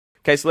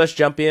Okay, so let's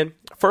jump in.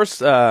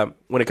 First,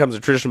 when it comes to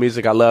traditional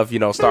music, I love,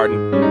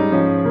 starting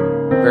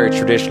very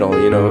traditional,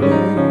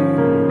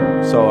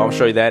 So I'll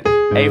show you that.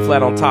 A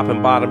flat on top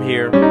and bottom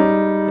here.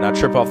 And I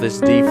trip off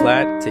this D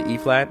flat to E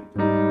flat.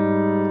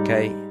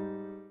 Okay.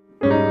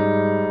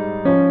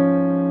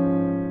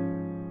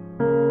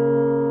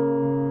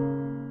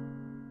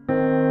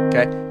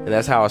 Okay, and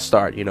that's how I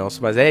start,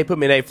 Somebody say, hey, put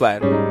me an A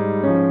flat.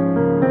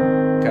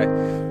 Okay,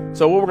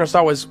 so what we're going to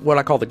start with is what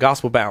I call the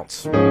gospel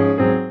bounce.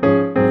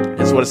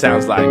 This is what it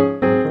sounds like.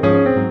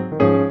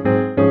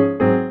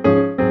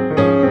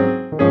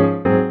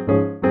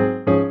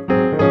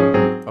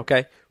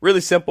 Okay,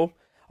 really simple.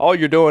 All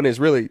you're doing is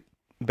really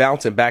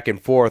bouncing back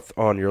and forth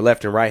on your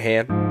left and right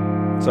hand.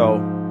 So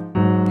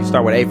you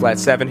start with A flat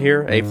 7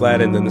 here, A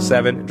flat and then the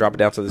 7, and drop it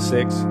down to the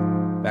 6,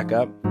 back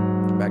up,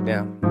 back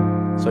down.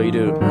 So you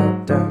do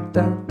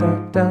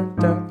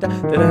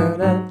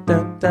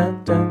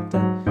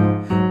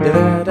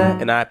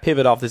and I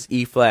pivot off this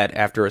E flat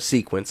after a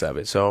sequence of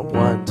it. So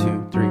 1,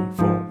 2, 3,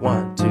 4,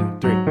 1, 2,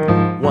 3,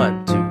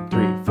 1, 2,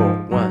 3,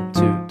 4, 1,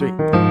 2, 3,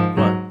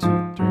 1,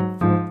 2, 3,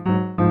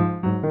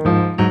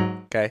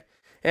 4. Okay,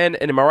 and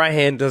in my right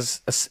hand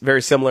does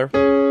very similar.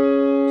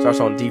 Starts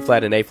on D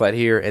flat and A flat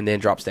here, and then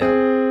drops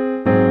down.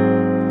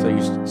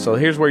 So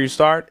here's where you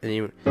start, and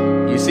you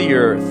see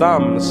your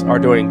thumbs are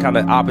doing kind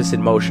of opposite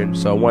motion.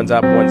 So one's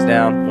up, one's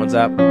down, one's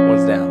up,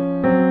 one's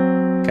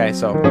down. Okay,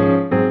 so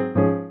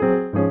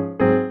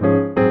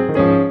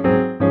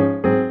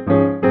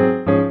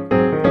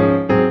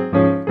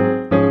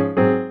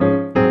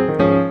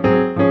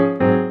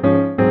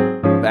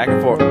back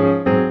and forth.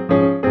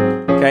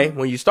 Okay,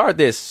 when you start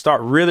this,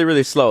 start really,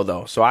 really slow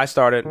though. So I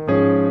started.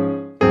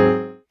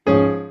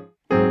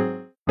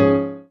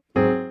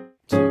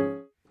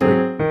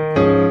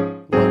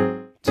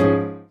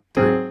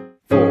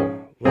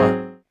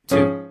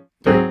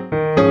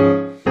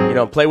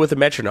 Play with the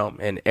metronome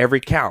and every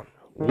count.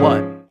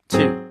 1,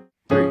 2,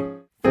 3,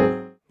 4.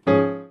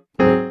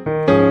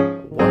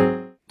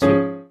 1,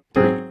 2,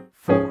 3,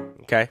 4.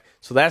 Okay,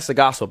 so that's the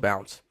gospel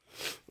bounce.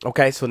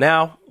 Okay, so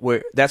now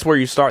that's where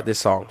you start this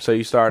song. So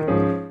you start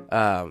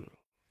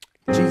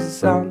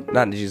Jesus on,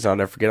 not Jesus I'll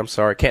never forget. I'm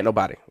sorry, Can't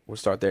Nobody. We'll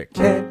start there.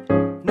 Can't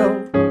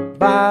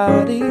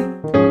nobody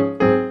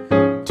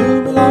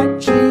do me like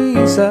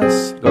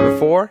Jesus. Go to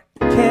 4.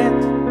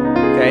 Can't.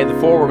 Okay, the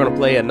 4 we're gonna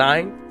play a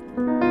 9.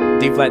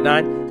 D flat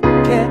 9,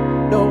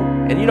 can't no,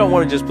 and you don't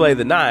want to just play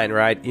the 9,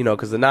 right?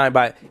 Because the 9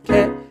 by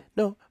can't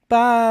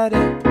nobody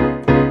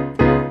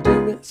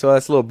do it. So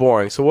that's a little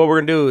boring. So what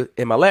we're gonna do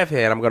in my left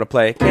hand, I'm gonna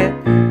play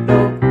can't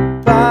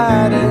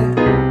nobody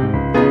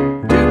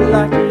do me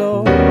like the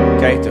Lord.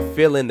 Okay, to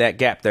fill in that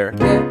gap there.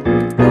 Can't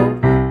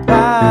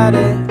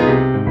nobody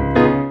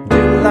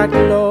do me like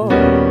the Lord.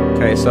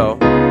 Okay, so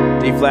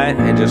D flat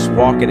and just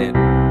walking it,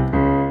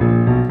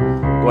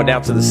 going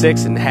down to the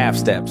 6 and half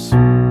steps.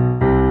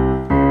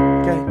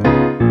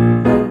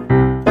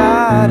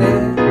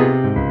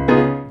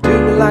 Do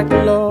me like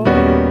the Lord,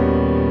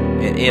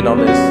 and end on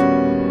this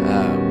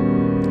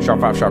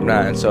sharp 5, sharp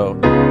 9. So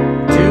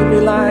do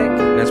me like,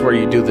 that's where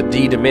you do the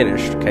D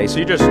diminished. Okay, so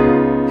you just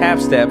half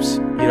steps,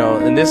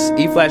 and this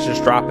E flat's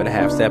just dropping a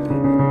half step,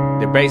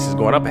 and the bass is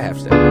going up a half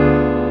step.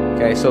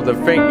 Okay, so the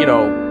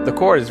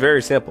chord is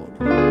very simple.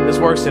 This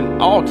works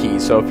in all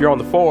keys. So if you're on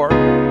the 4,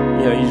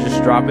 you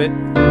just drop it,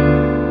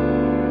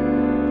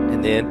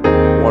 and then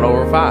 1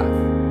 over 5,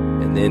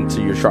 and then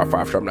to your sharp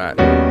 5, sharp 9.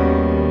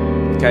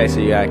 Okay, so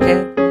you got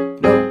can't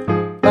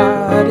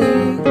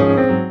nobody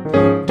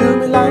do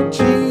me like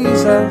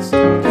Jesus.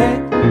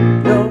 Can't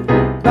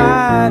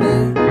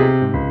nobody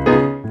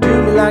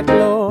do me like the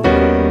Lord.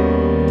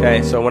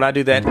 Okay, so when I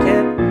do that,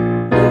 can't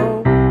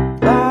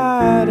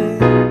nobody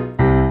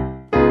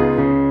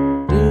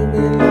do me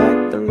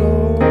like the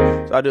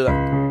Lord. So I do that.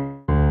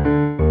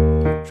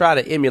 Try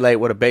to emulate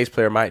what a bass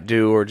player might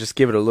do, or just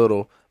give it a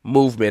little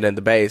movement in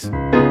the bass.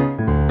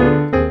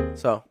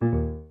 So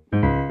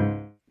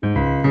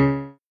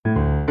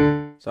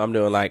I'm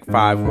doing like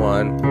 5,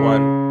 1,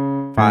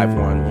 1, 5,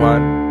 1,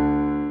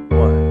 1,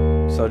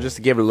 1. So just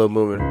to give it a little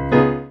movement.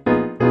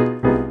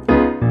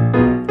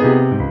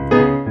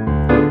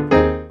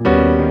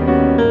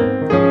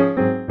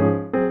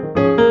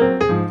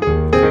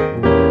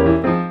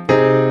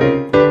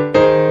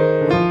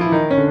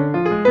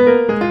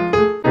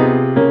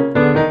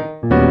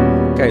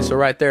 Okay, so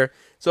right there.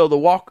 So the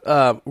walk,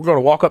 we're going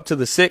to walk up to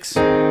the 6,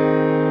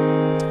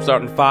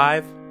 starting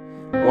 5,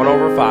 1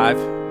 over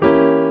 5.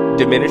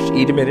 Diminished,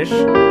 E diminished,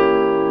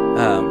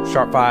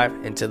 sharp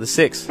 5 into the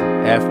 6,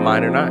 F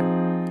minor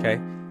 9. Okay,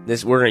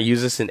 we're gonna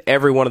use this in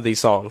every one of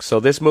these songs. So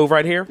this move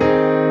right here, you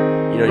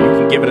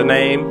can give it a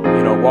name,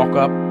 walk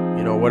up,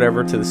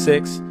 whatever to the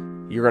 6.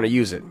 You're gonna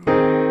use it.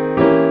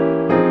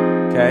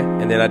 Okay,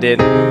 and then I did.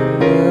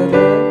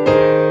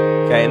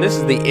 Okay, and this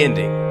is the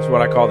ending. It's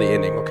what I call the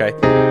ending. Okay,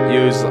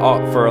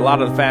 for a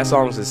lot of the fast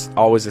songs, it's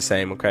always the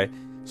same. Okay,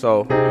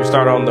 so you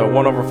start on the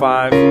 1 over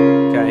 5.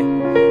 Okay.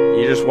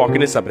 You're just walking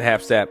this up in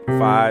half step.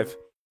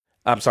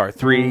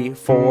 3,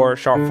 4,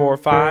 sharp 4,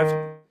 5.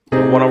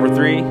 1 over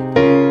 3.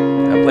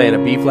 I'm playing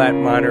a B flat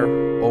minor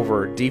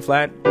over D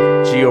flat,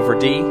 G over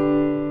D,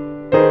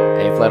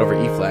 A flat over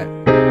E flat.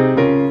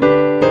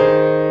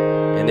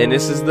 And then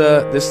this is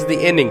the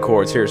ending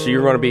chords here. So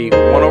you're going to be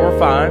 1 over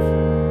 5,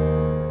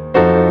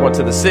 1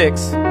 to the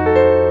 6,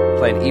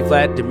 playing E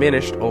flat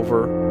diminished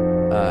over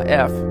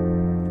F,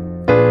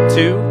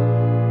 2,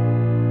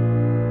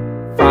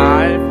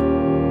 5,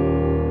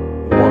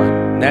 1.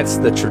 And that's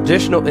the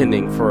traditional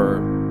ending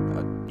for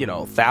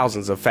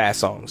thousands of fast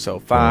songs. So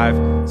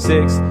 5,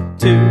 6,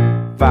 2,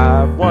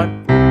 5,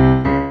 1.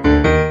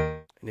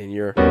 And then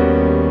you're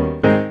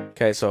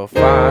okay. So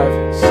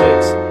 5,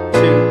 6,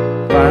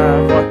 2,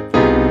 5, 1.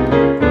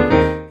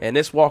 And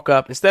this walk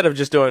up, instead of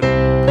just doing,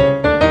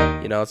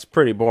 it's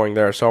pretty boring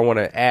there. So I want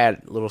to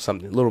add a little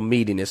something, a little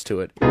meatiness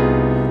to it.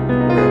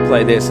 I'm gonna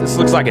play this. This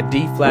looks like a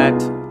D flat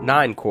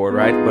 9 chord,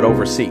 right? But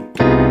over C.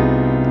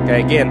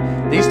 Okay.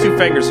 Again, these two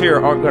fingers here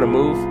aren't going to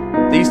move.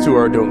 These two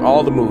are doing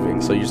all the moving.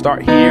 So you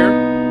start here,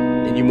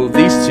 and you move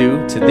these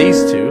two to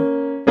these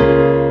two.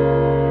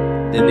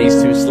 Then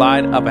these two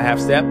slide up a half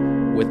step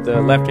with the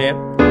left hand.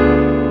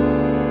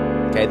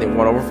 Okay, then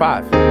 1 over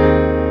 5.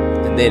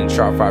 And then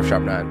sharp 5,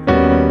 sharp 9.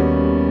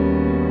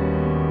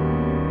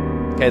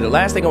 Okay, the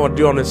last thing I want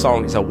to do on this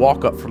song is a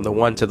walk up from the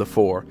 1 to the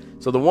 4.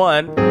 So the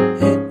 1,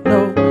 ain't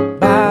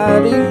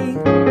nobody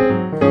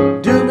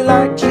do me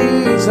like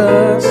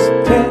Jesus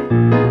can.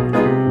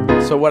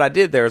 So what I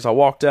did there is I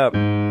walked up.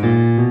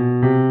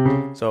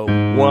 So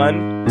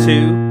 1, 2,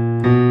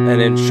 and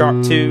then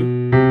sharp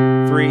 2,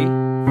 3,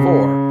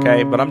 4.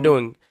 Okay, but I'm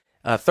doing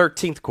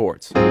 13th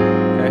chords.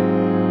 Okay,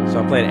 so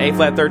I'm playing A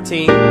flat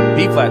 13,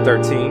 B flat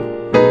 13,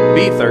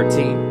 B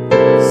 13,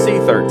 C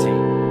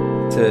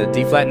 13 to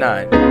D flat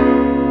 9.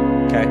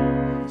 Okay,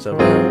 so